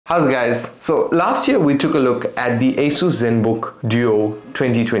How's it, guys? So last year we took a look at the Asus Zenbook Duo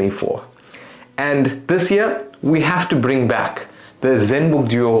 2024, and this year we have to bring back the Zenbook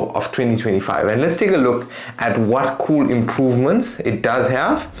Duo of 2025, and let's take a look at what cool improvements it does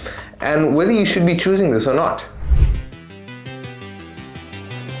have and whether you should be choosing this or not.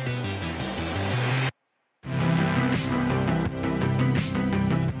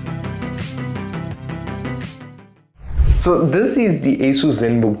 So this is the Asus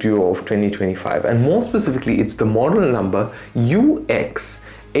Zenbook Duo of 2025, and more specifically it's the model number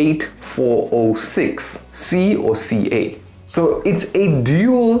UX8406C or CA. So it's a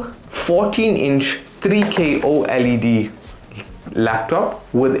dual 14-inch 3K OLED laptop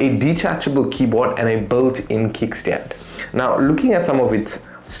with a detachable keyboard and a built-in kickstand. Now, looking at some of its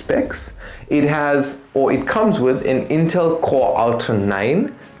specs, it comes with an Intel Core Ultra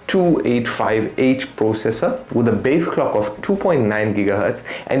 9 285H processor with a base clock of 2.9 GHz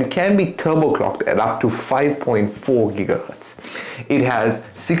and can be turbo clocked at up to 5.4 GHz. It has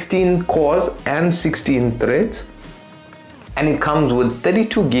 16 cores and 16 threads, and it comes with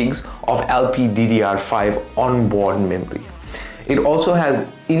 32 gigs of LPDDR5 onboard memory. It also has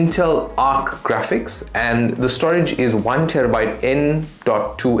Intel Arc graphics, and the storage is 1TB N.2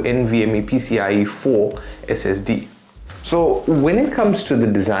 NVMe PCIe 4 SSD. So when it comes to the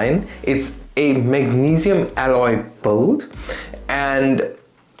design, it's a magnesium alloy build, and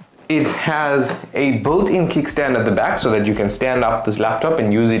it has a built-in kickstand at the back so that you can stand up this laptop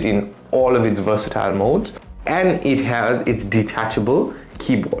and use it in all of its versatile modes, and it has its detachable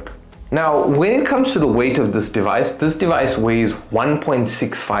keyboard. Now, when it comes to the weight of this device weighs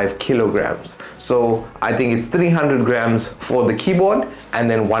 1.65 kilograms. So I think it's 300 grams for the keyboard and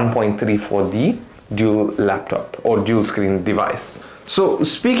then 1.3 for the dual laptop or dual screen device. So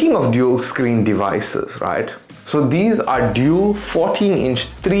speaking of dual screen devices, right? So these are dual 14-inch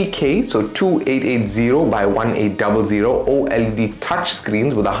 3K, so 2880 by 1800 OLED touch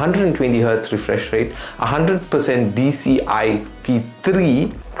screens with 120 Hz refresh rate, 100%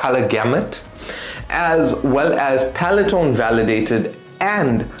 DCI-P3 color gamut, as well as Palatone validated,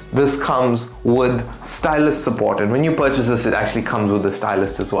 and this comes with stylus support. And when you purchase this, it actually comes with a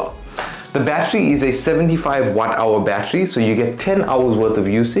stylus as well. The battery is a 75 watt-hour battery, so you get 10 hours worth of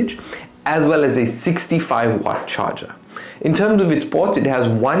usage, as well as a 65 watt charger. In terms of its ports, it has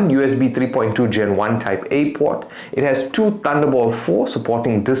one USB 3.2 Gen 1 Type A port, it has two Thunderbolt 4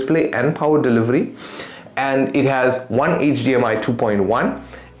 supporting display and power delivery, and it has one HDMI 2.1,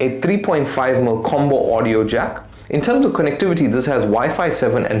 a 3.5mm combo audio jack. In terms of connectivity, this has Wi-Fi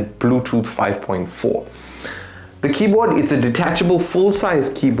 7 and Bluetooth 5.4. The keyboard, it's a detachable full-size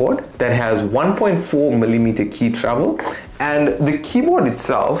keyboard that has 1.4mm key travel, and the keyboard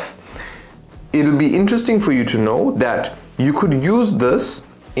itself, it'll be interesting for you to know that you could use this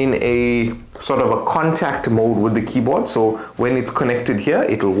in a sort of a contact mode with the keyboard, so when it's connected here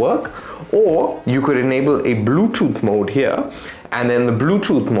it'll work, or you could enable a Bluetooth mode here, and then the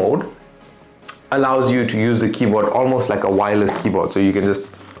Bluetooth mode allows you to use the keyboard almost like a wireless keyboard, so you can just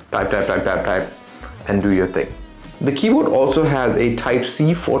type and do your thing. The keyboard also has a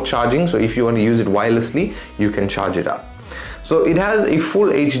Type-C for charging, so if you want to use it wirelessly, you can charge it up. So it has a full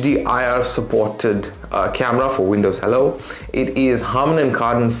HD IR supported camera for Windows Hello. It is Harman &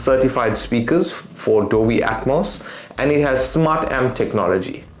 Kardon certified speakers for Dolby Atmos, and it has Smart Amp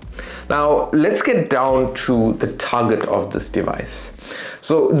technology. Now let's get down to the target of this device.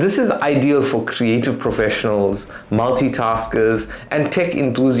 So this is ideal for creative professionals, multitaskers, and tech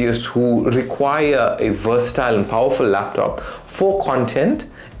enthusiasts who require a versatile and powerful laptop for content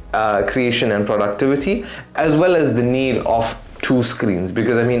creation and productivity, as well as the need of two screens,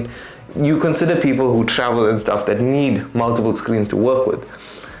 because I mean, you consider people who travel and stuff that need multiple screens to work with.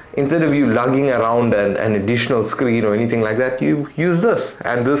 Instead of you lugging around an additional screen or anything like that, you use this,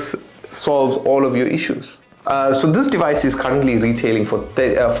 and this solves all of your issues. So this device is currently retailing for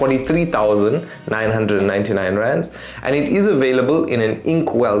 43,999 rands, and it is available in an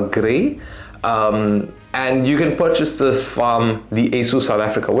inkwell grey, and you can purchase this from the Asus South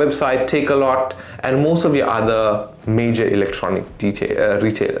Africa website, Takealot, and most of your other major electronic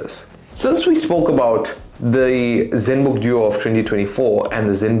retailers. Since we spoke about the Zenbook Duo of 2024 and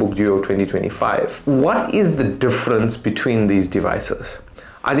the Zenbook Duo 2025, what is the difference between these devices?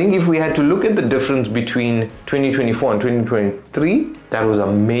 I think if we had to look at the difference between 2024 and 2023, that was a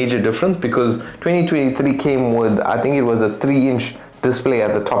major difference, because 2023 came with, I think it was a 3-inch display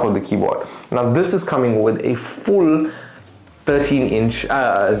at the top of the keyboard. Now this is coming with a full 14-inch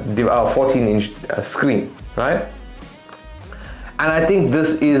screen, right? And I think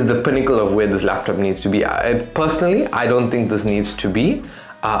this is the pinnacle of where this laptop needs to be. Personally, I don't think this needs to be.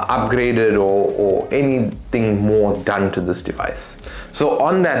 upgraded or anything more done to this device. So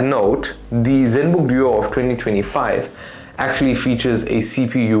on that note, the Zenbook Duo of 2025 actually features a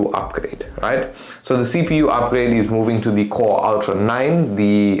CPU upgrade, right? So the CPU upgrade is moving to the Core Ultra 9,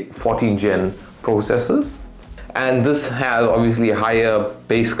 the 14th gen processors. And this has obviously higher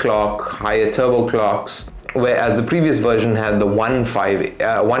base clock, higher turbo clocks, whereas the previous version had the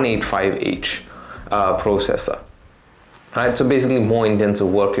 185H processor. Right, so basically more intensive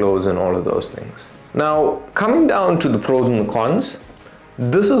workloads and all of those things. Now, coming down to the pros and the cons,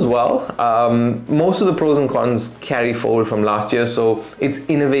 this as well, most of the pros and cons carry forward from last year, so it's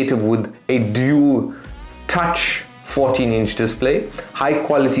innovative with a dual touch 14-inch display, high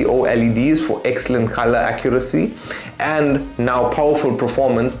quality OLEDs for excellent color accuracy, and now powerful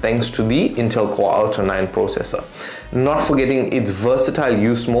performance thanks to the Intel Core Ultra 9 processor. Not forgetting its versatile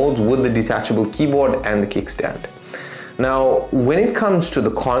use modes with the detachable keyboard and the kickstand. Now, when it comes to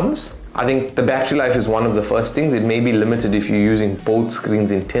the cons, I think the battery life is one of the first things. It may be limited if you're using both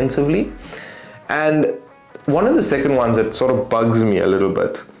screens intensively. And one of the second ones that sort of bugs me a little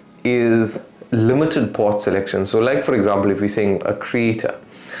bit is limited port selection. So like, for example, if we're saying a creator,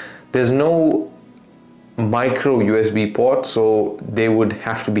 there's no micro USB port, so they would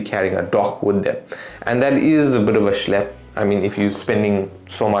have to be carrying a dock with them. And that is a bit of a schlep. I mean, if you're spending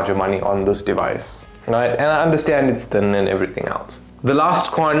so much money on this device. Right, and I understand it's thin and everything else. The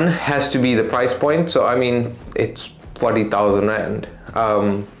last con has to be the price point. So I mean, it's 40,000 Rand.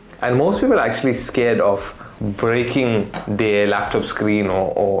 And most people are actually scared of breaking their laptop screen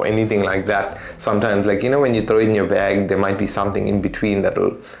or anything like that. Sometimes, like, you know, when you throw it in your bag, there might be something in between that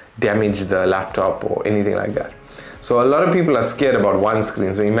will damage the laptop or anything like that. So a lot of people are scared about one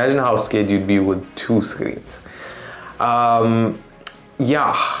screen. So imagine how scared you'd be with two screens.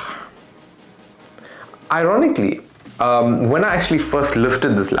 Yeah. Ironically, when I actually first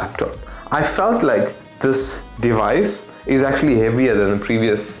lifted this laptop, I felt like this device is actually heavier than the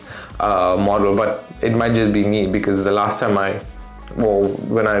previous model, but it might just be me because the last time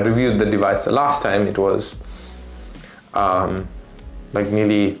when I reviewed the device the last time, it was like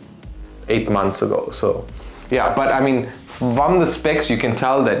nearly 8 months ago. So yeah, but I mean, from the specs, you can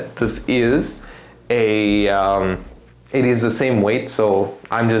tell that this is it is the same weight, so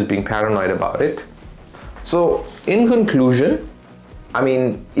I'm just being paranoid about it. So in conclusion, I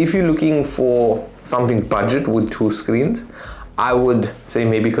mean, if you're looking for something budget with two screens, I would say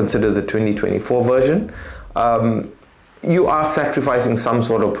maybe consider the 2024 version. You are sacrificing some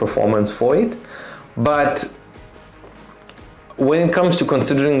sort of performance for it, but when it comes to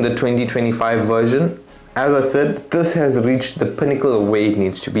considering the 2025 version, as I said, this has reached the pinnacle of where it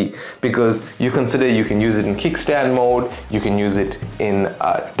needs to be, because you consider you can use it in kickstand mode, you can use it in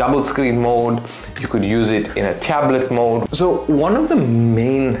double screen mode, you could use it in a tablet mode. So one of the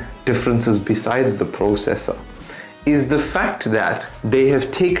main differences besides the processor is the fact that they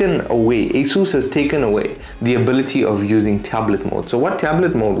have taken away, Asus has taken away the ability of using tablet mode. So what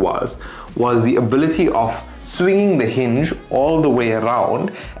tablet mode was the ability of swinging the hinge all the way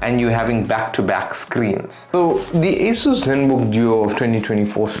around and you having back-to-back screens. So the Asus Zenbook Duo of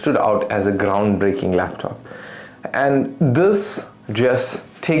 2024 stood out as a groundbreaking laptop. And this just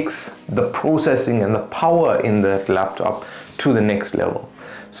takes the processing and the power in that laptop to the next level.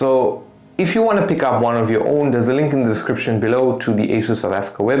 So if you want to pick up one of your own, there's a link in the description below to the Asus South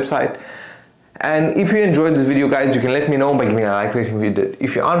Africa website. And if you enjoyed this video, guys, you can let me know by giving a like rating if you did.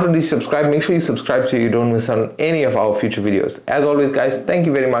 If you aren't already subscribed, make sure you subscribe so you don't miss on any of our future videos. As always, guys, thank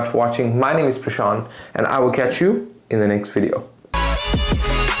you very much for watching. My name is Prashant, and I will catch you in the next video.